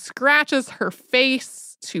eczema and scratches her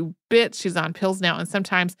face to bits. She's on pills now, and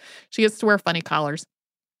sometimes she gets to wear funny collars.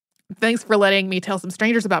 Thanks for letting me tell some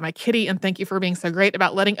strangers about my kitty, and thank you for being so great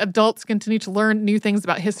about letting adults continue to learn new things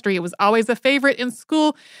about history. It was always a favorite in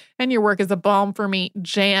school, and your work is a balm for me,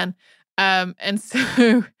 Jan." And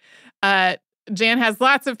so Jan has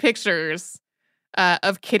lots of pictures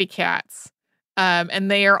of kitty cats. And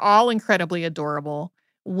they are all incredibly adorable.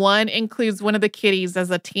 One includes one of the kitties as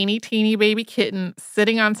a teeny baby kitten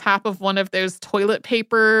sitting on top of one of those toilet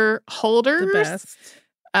paper holders. The best.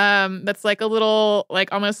 That's like a little,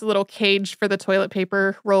 like almost a little cage for the toilet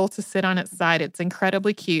paper roll to sit on its side. It's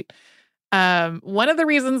incredibly cute. One of the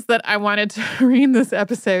reasons that I wanted to read this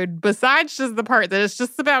episode, besides just the part that it's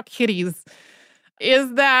just about kitties,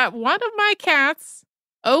 is that one of my cats,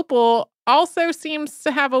 Opal, also seems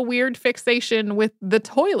to have a weird fixation with the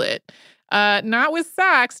toilet. Not with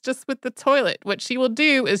socks, just with the toilet. What she will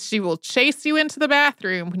do is she will chase you into the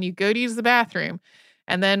bathroom when you go to use the bathroom.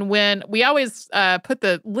 And then when we always put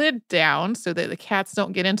the lid down so that the cats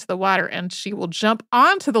don't get into the water, and she will jump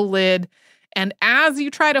onto the lid. And as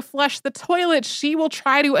you try to flush the toilet, she will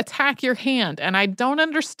try to attack your hand. And I don't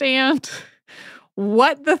understand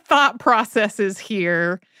what the thought process is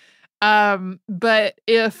here. But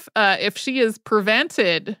if she is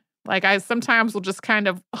prevented Like I sometimes will just kind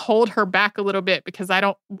of hold her back a little bit because I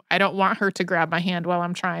don't want her to grab my hand while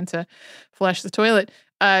I'm trying to flush the toilet.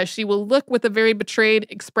 She will look with a very betrayed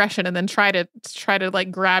expression and then try to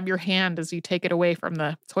like grab your hand as you take it away from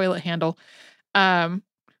the toilet handle. I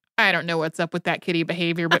don't know what's up with that kitty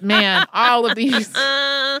behavior, but man, all of these.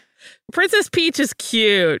 Princess Peach is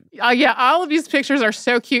cute. Yeah, all of these pictures are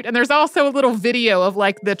so cute. And there's also a little video of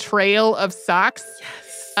like the trail of socks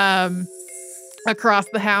across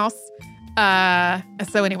the house.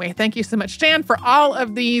 So anyway, thank you so much, Jan, for all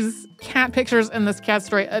of these cat pictures and this cat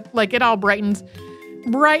story. Like it all brightened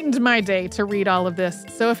my day to read all of this.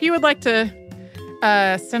 So if you would like to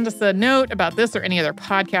send us a note about this or any other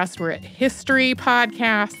podcast, we're at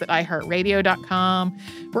historypodcast@iheartradio.com.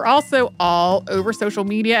 We're also all over social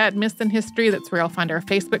media at Missed in History. That's where you'll find our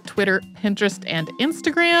Facebook, Twitter, Pinterest, and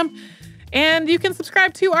Instagram. And you can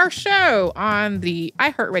subscribe to our show on the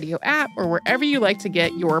iHeartRadio app or wherever you like to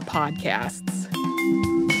get your podcasts.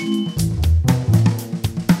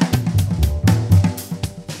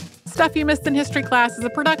 Stuff You Missed in History Class is a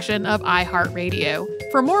production of iHeartRadio.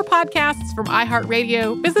 For more podcasts from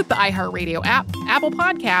iHeartRadio, visit the iHeartRadio app, Apple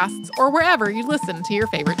Podcasts, or wherever you listen to your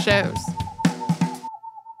favorite shows.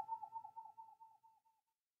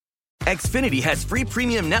 Xfinity has free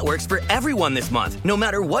premium networks for everyone this month, no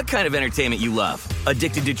matter what kind of entertainment you love.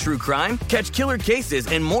 Addicted to true crime? Catch killer cases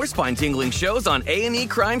and more spine-tingling shows on A&E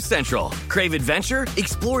Crime Central. Crave adventure?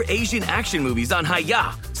 Explore Asian action movies on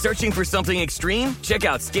Hi-Ya. Searching for something extreme? Check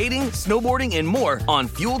out skating, snowboarding, and more on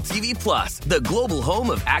Fuel TV Plus, the global home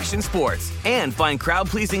of action sports. And find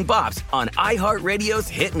crowd-pleasing bops on iHeartRadio's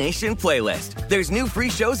Hit Nation playlist. There's new free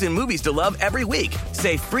shows and movies to love every week.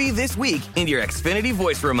 Say free this week in your Xfinity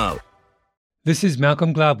voice remote. This is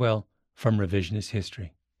Malcolm Gladwell from Revisionist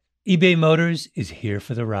History. eBay Motors is here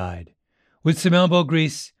for the ride. With some elbow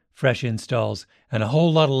grease, fresh installs, and a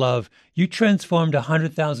whole lot of love, you transformed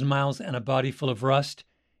 100,000 miles and a body full of rust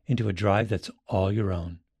into a drive that's all your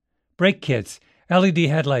own. Brake kits, LED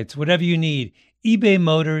headlights, whatever you need, eBay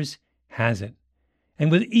Motors has it.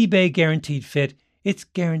 And with eBay Guaranteed Fit, it's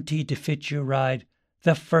guaranteed to fit your ride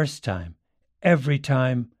the first time, every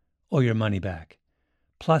time, or your money back.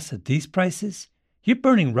 Plus, at these prices, you're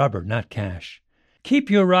burning rubber, not cash.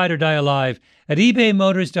 Keep your ride or die alive at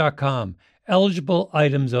ebaymotors.com. Eligible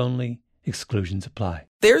items only. Exclusions apply.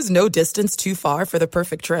 There's no distance too far for the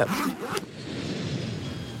perfect trip.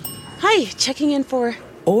 Hi, checking in for...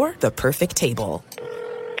 Or the perfect table.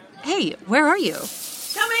 Hey, where are you?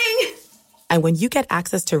 Coming! And when you get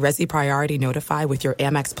access to Resi Priority Notify with your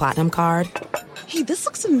Amex Platinum card... Hey, this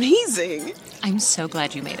looks amazing. I'm so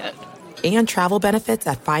glad you made it. And travel benefits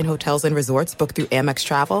at fine hotels and resorts booked through Amex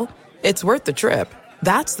Travel, it's worth the trip.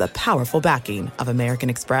 That's the powerful backing of American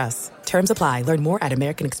Express. Terms apply. Learn more at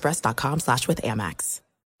americanexpress.com/withAmex.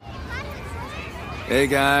 Hey,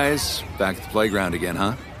 guys. Back at the playground again,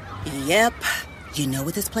 huh? Yep. You know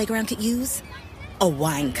what this playground could use? A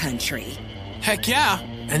wine country. Heck yeah.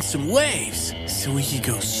 And some waves so we could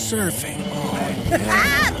go surfing. Oh,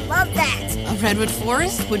 yeah. Love that. A redwood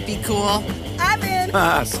forest would be cool. I'm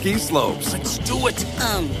in. Ski slopes. Let's do it.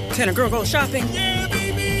 Can a girl go shopping? Yeah,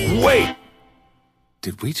 baby. Wait.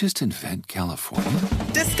 Did we just invent California?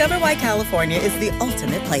 Discover why California is the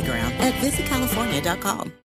ultimate playground at visitcalifornia.com.